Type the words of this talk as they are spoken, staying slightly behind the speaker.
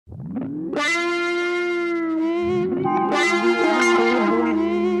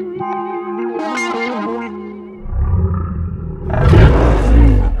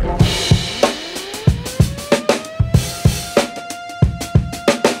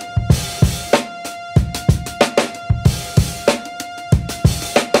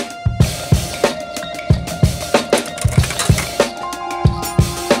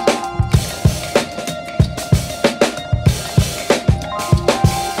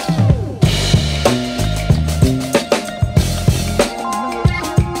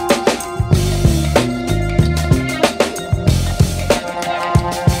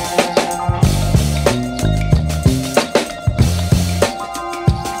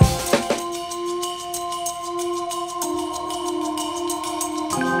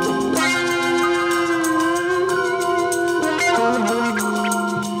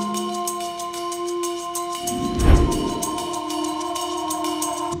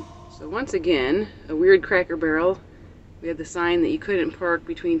once again, a weird Cracker Barrel. We had the sign that you couldn't park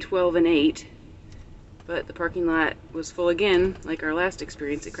between 12 and 8, but the parking lot was full again, like our last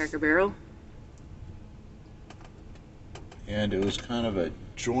experience at Cracker Barrel. And it was kind of a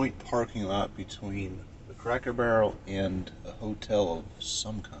joint parking lot between the Cracker Barrel and a hotel of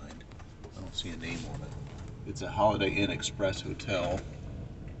some kind. I don't see a name on it. It's a Holiday Inn Express hotel.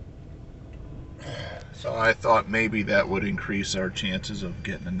 So I thought maybe that would increase our chances of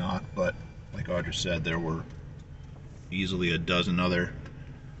getting a knock, but like Audra said, there were easily a dozen other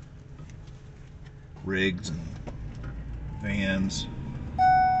rigs and vans.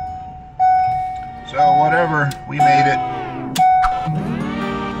 So whatever, we made it.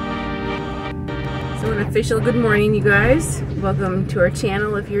 So an official good morning, you guys. Welcome to our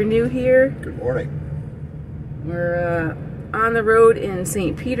channel if you're new here. Good morning. We're on the road in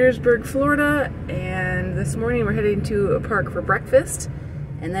St. Petersburg, Florida, and this morning we're heading to a park for breakfast,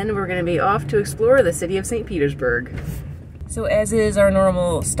 and then we're going to be off to explore the city of St. Petersburg. So as is our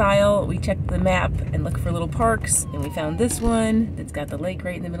normal style, we checked the map and looked for little parks, and we found this one that's got the lake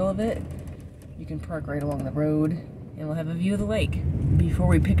right in the middle of it. You can park right along the road, and we'll have a view of the lake. Before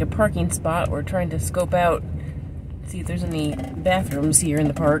we pick a parking spot, we're trying to scope out, see if there's any bathrooms here in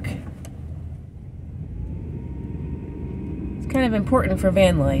the park. Kind of important for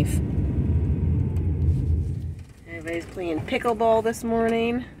van life. Everybody's playing pickleball this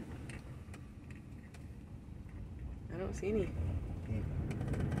morning. I don't see any.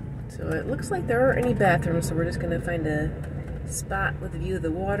 So it looks like there aren't any bathrooms, so we're just going to find a spot with a view of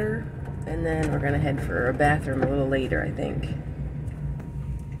the water, and then we're going to head for a bathroom a little later, I think.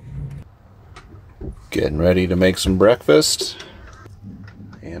 Getting ready to make some breakfast,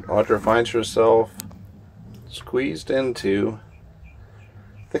 and Audra finds herself squeezed into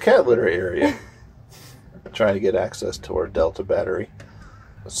the cat litter area, trying to get access to her Delta battery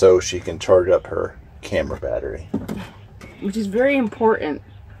so she can charge up her camera battery, which is very important.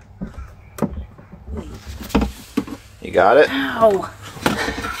 You got it? Ow!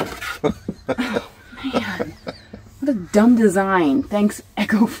 Oh, man. What a dumb design. Thanks,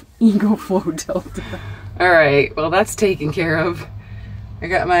 EcoFlow Delta. Alright, well that's taken care of. I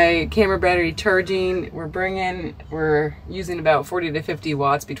got my camera battery charging. We're using about 40 to 50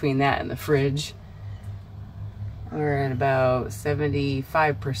 watts between that and the fridge. We're at about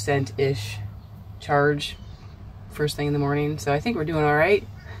 75%-ish charge first thing in the morning. So I think we're doing all right.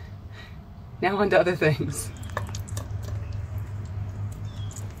 Now on to other things.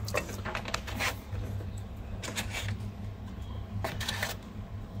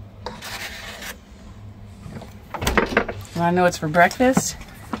 You wanna know what's for breakfast?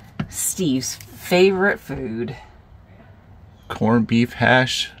 Steve's favorite food. Corned beef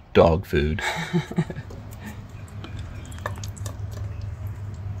hash, dog food.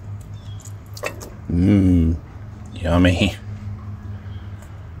 Mmm, yummy.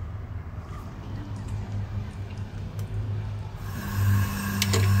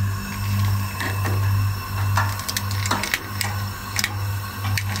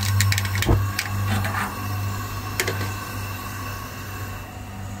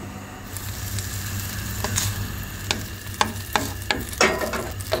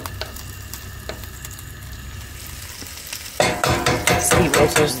 Steve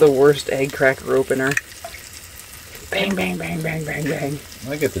also is the worst egg cracker opener. Bang, bang, bang, bang, bang, bang.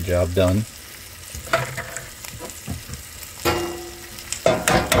 I get the job done.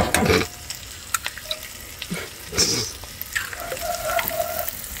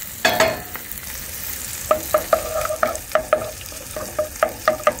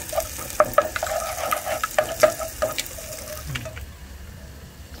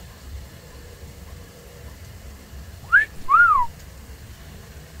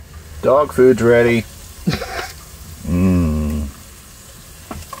 Dog food's ready. Mmm.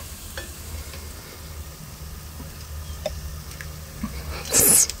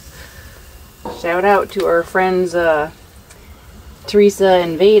 Shout out to our friends Teresa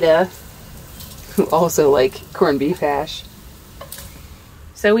and Veda, who also like corned beef hash.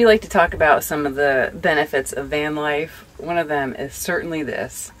 So we like to talk about some of the benefits of van life. One of them is certainly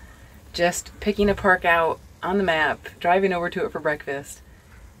this. Just picking a park out on the map, driving over to it for breakfast,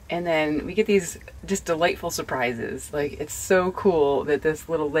 and then we get these just delightful surprises. Like, it's so cool that this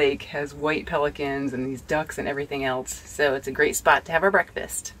little lake has white pelicans and these ducks and everything else. So it's a great spot to have our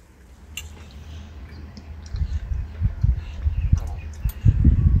breakfast.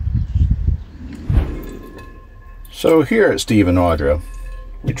 So here at Steve and Audra,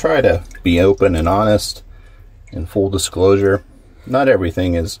 we try to be open and honest and full disclosure. Not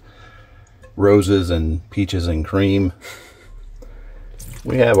everything is roses and peaches and cream.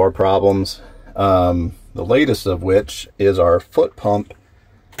 We have our problems. The latest of which is our foot pump.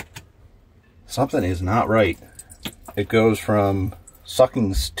 Something is not right. It goes from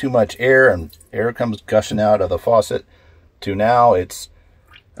sucking too much air and air comes gushing out of the faucet to now it's,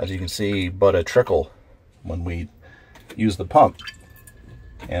 as you can see, but a trickle when we use the pump.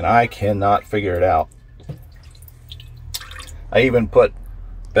 And I cannot figure it out. I even put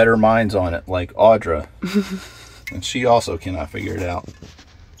better minds on it, like Audra, and she also cannot figure it out.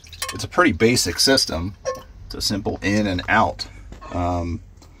 It's a pretty basic system. It's a simple in and out.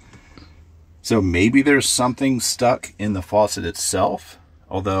 So maybe there's something stuck in the faucet itself,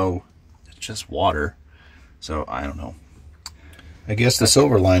 although it's just water. So I don't know. I guess the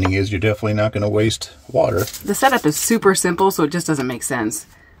silver lining is you're definitely not going to waste water. The setup is super simple, so it just doesn't make sense.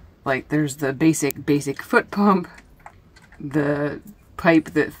 Like, there's the basic foot pump, the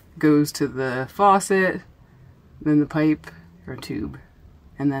pipe that goes to the faucet, then the pipe or tube,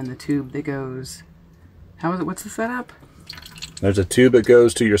 and then the tube that goes... How is it? What's the setup? There's a tube that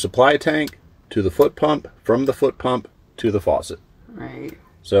goes to your supply tank, to the foot pump, from the foot pump to the faucet. Right.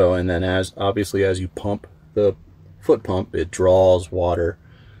 So, and then obviously as you pump the foot pump, it draws water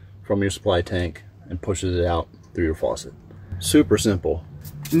from your supply tank and pushes it out through your faucet. Super simple.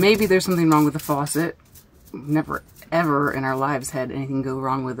 Maybe there's something wrong with the faucet. Never ever in our lives had anything go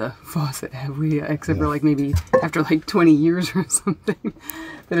wrong with a faucet, have we? Except for like maybe after like 20 years or something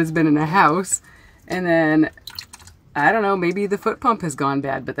that has been in a house. And then, I don't know, maybe the foot pump has gone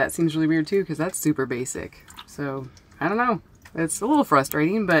bad, but that seems really weird too because that's super basic. So, I don't know. It's a little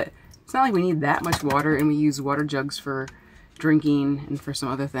frustrating, but it's not like we need that much water, and we use water jugs for drinking and for some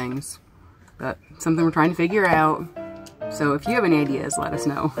other things. But something we're trying to figure out. So if you have any ideas, let us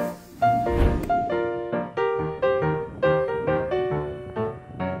know.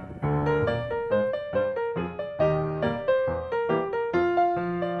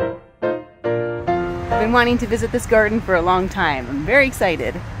 I've been wanting to visit this garden for a long time. I'm very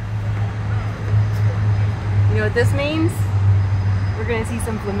excited. You know what this means? We're going to see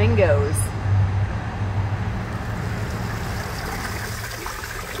some flamingos.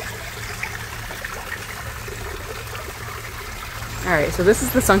 Alright, so this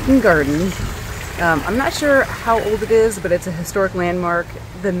is the sunken garden. I'm not sure how old it is, but it's a historic landmark.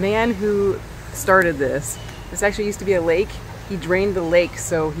 The man who started this actually used to be a lake. He drained the lake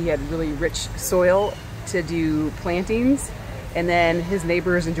so he had really rich soil to do plantings. And then his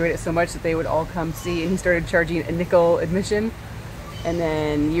neighbors enjoyed it so much that they would all come see, and he started charging a nickel admission. And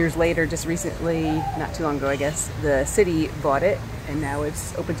then years later, just recently, not too long ago I guess, the city bought it, and now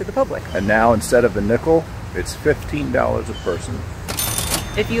it's open to the public. And now instead of the nickel, it's $15 a person.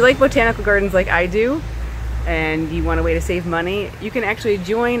 If you like botanical gardens like I do, and you want a way to save money, you can actually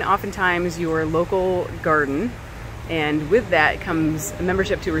join oftentimes your local garden. And with that comes a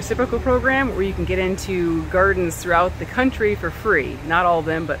membership to a Reciprocal program where you can get into gardens throughout the country for free. Not all of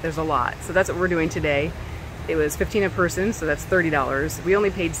them, but there's a lot. So that's what we're doing today. It was $15 a person, so that's $30. We only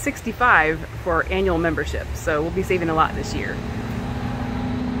paid $65 for our annual membership, so we'll be saving a lot this year.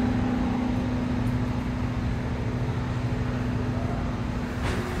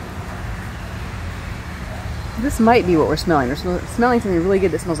 This might be what we're smelling. We're smelling something really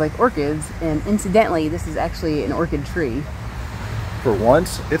good that smells like orchids, and incidentally, this is actually an orchid tree. For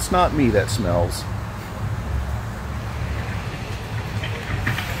once, it's not me that smells.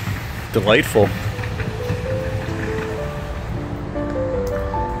 Delightful.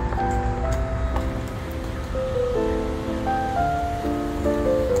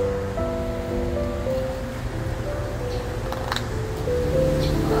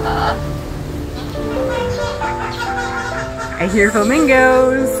 I hear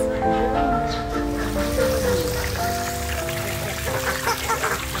flamingos!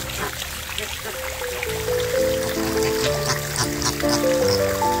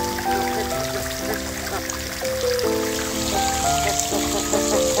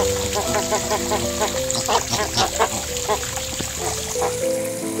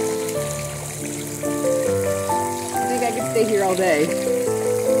 I think I could stay here all day,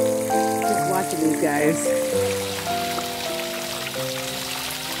 just watching these guys.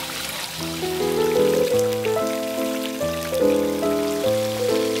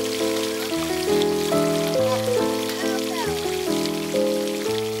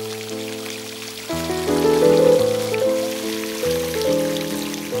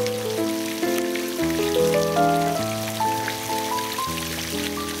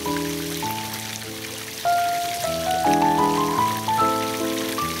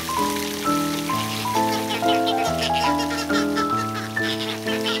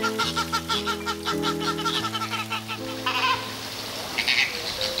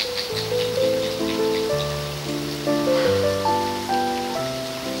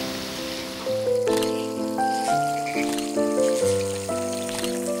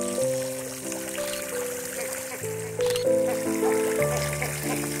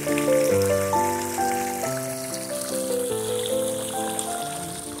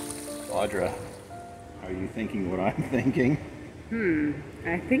 Audra, are you thinking what I'm thinking?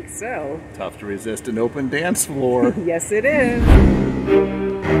 I think so. Tough to resist an open dance floor. Yes, it is.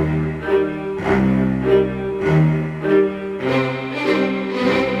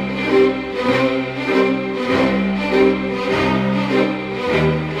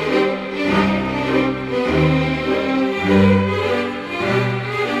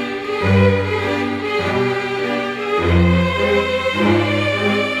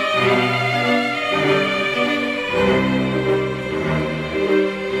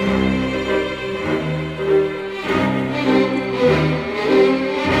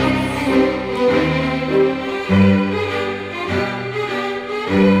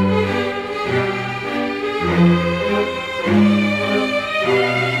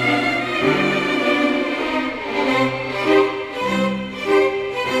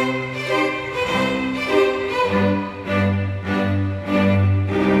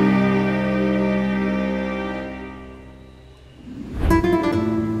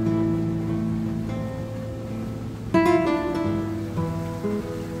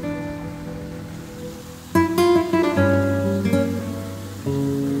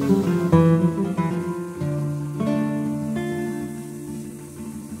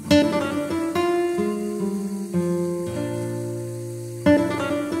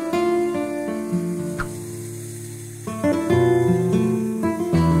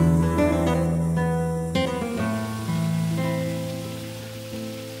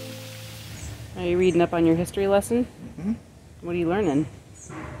 Are you reading up on your history lesson? Mm-hmm. What are you learning?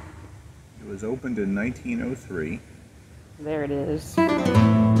 It was opened in 1903. There it is.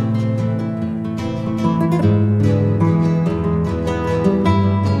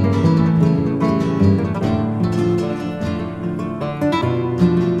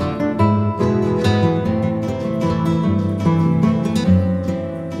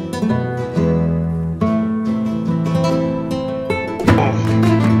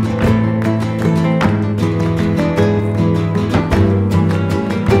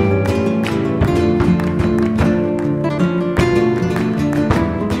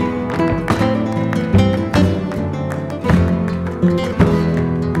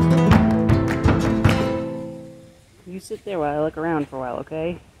 You sit there while I look around for a while,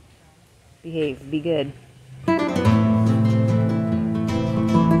 okay? Behave, be good.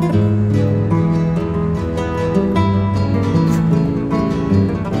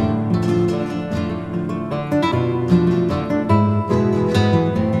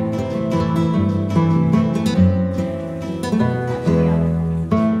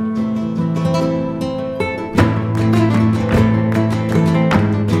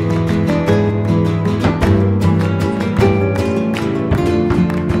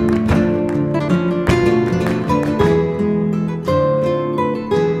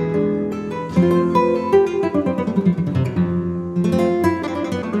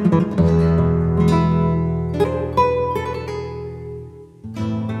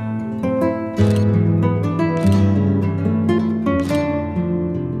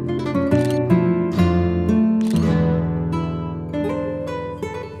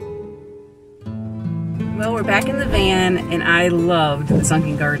 Well, we're back in the van, and I loved the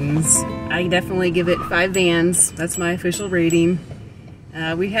Sunken Gardens. I definitely give it 5 vans. That's my official rating.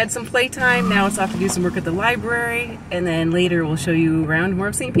 We had some playtime. Now it's off to do some work at the library, and then later we'll show you around more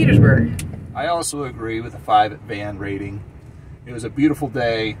of St. Petersburg. I also agree with the 5 van rating. It was a beautiful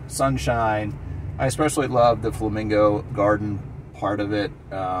day, sunshine. I especially loved the flamingo garden part of it.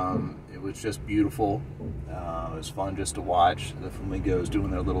 It was just beautiful. It was fun just to watch the flamingos doing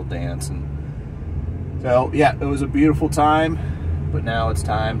their little dance. And so, yeah, it was a beautiful time, but now it's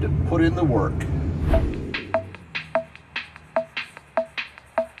time to put in the work.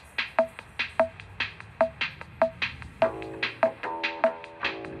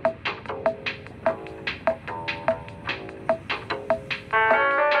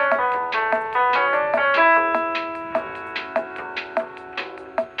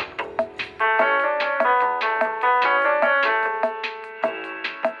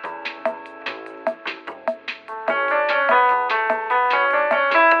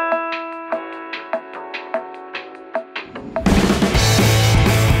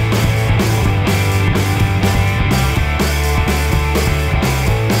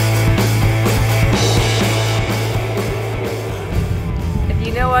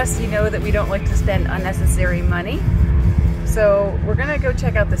 You know that we don't like to spend unnecessary money. So we're gonna go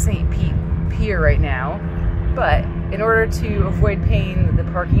check out the St. Pete Pier right now. But in order to avoid paying the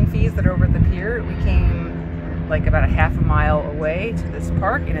parking fees that are over at the pier, we came like about a half a mile away to this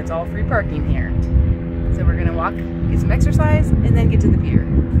park, and it's all free parking here. So we're gonna walk, get some exercise, and then get to the pier.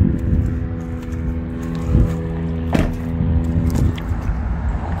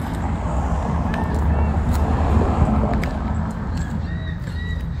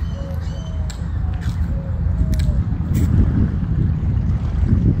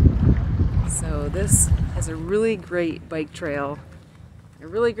 Flamingos has a really great bike trail, a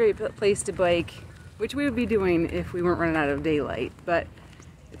really great place to bike, which we would be doing if we weren't running out of daylight. But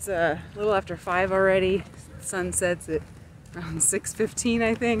it's a little after 5 already. The sun sets at around 6:15,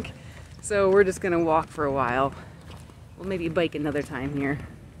 I think. So we're just gonna walk for a while. We'll maybe bike another time here.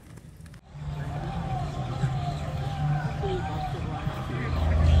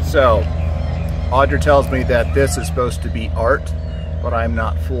 So, Audra tells me that this is supposed to be art, but I'm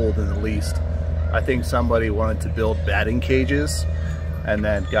not fooled in the least. I think somebody wanted to build batting cages and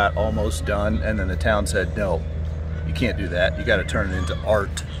then got almost done, and then the town said, no, you can't do that. You got to turn it into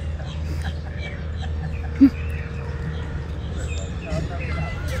art.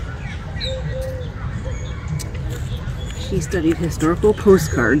 She studied historical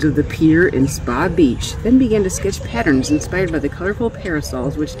postcards of the Pier and Spa Beach, then began to sketch patterns inspired by the colorful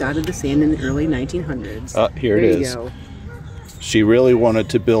parasols which dotted the sand in the early 1900s. Here it is. Go. She really wanted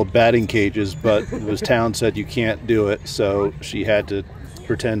to build batting cages, but the town said you can't do it, so she had to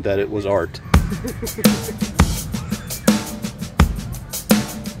pretend that it was art.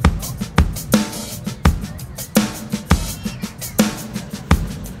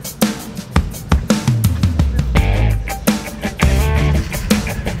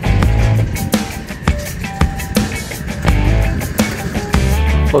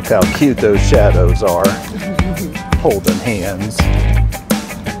 Look how cute those shadows are, holding hands.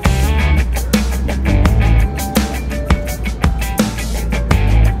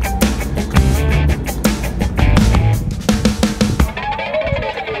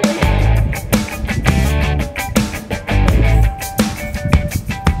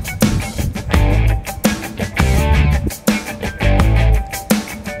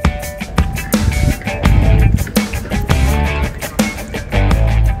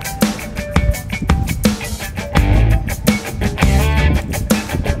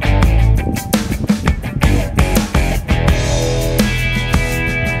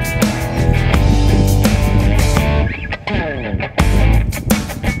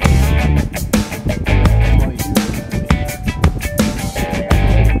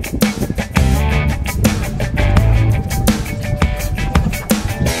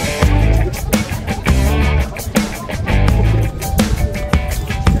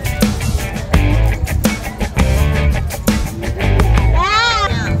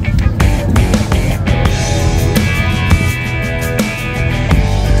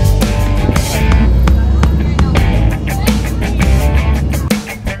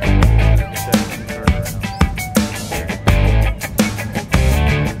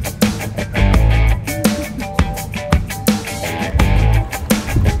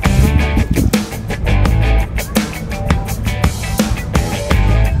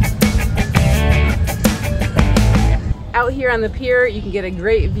 On the pier, you can get a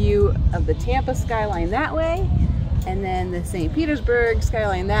great view of the Tampa skyline that way, and then the St. Petersburg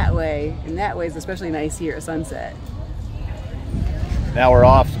skyline that way, and that way is especially nice here at sunset. Now we're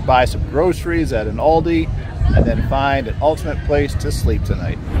off to buy some groceries at an Aldi, and then find an ultimate place to sleep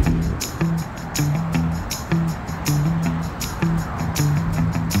tonight.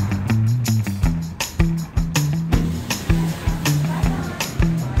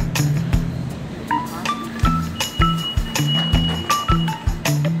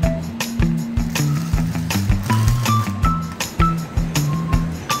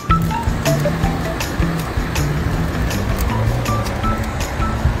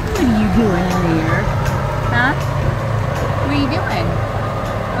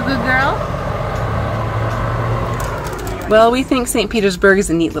 Well, we think St. Petersburg is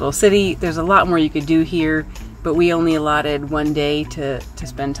a neat little city. There's a lot more you could do here, but we only allotted one day to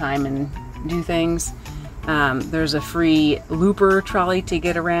spend time and do things. There's a free looper trolley to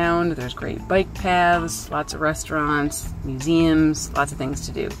get around. There's great bike paths, lots of restaurants, museums, lots of things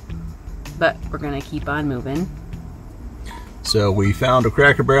to do. But we're gonna keep on moving. So we found a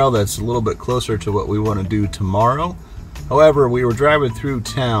Cracker Barrel that's a little bit closer to what we want to do tomorrow. However, we were driving through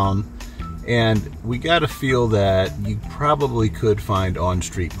town and we got a feel that you probably could find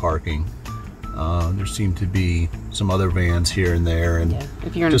on-street parking. There seemed to be some other vans here and there, and yeah,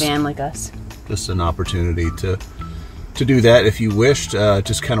 if you're in a van like us, just an opportunity to do that if you wished.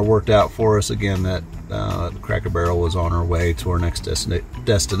 Just kind of worked out for us again that Cracker Barrel was on our way to our next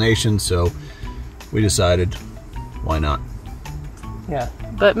destination, so we decided, why not? Yeah,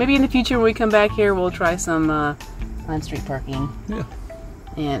 but maybe in the future when we come back here, we'll try some on-street parking. Yeah.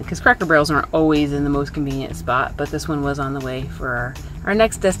 And because Cracker Barrels aren't always in the most convenient spot, but this one was on the way for our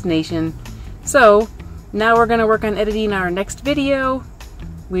next destination. So now we're going to work on editing our next video.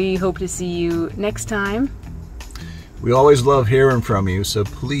 We hope to see you next time. We always love hearing from you, so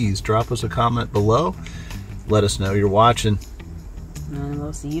please drop us a comment below. Let us know you're watching. And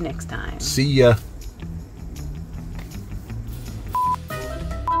we'll see you next time. See ya.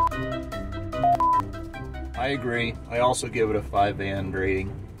 I agree. I also give it a 5 van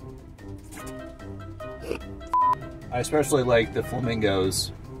rating. I especially like the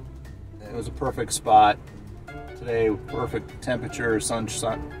Flamingos. It was a perfect spot today, perfect temperature,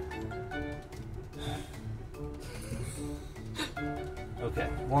 sunshine. Okay,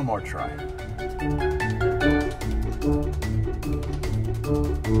 one more try.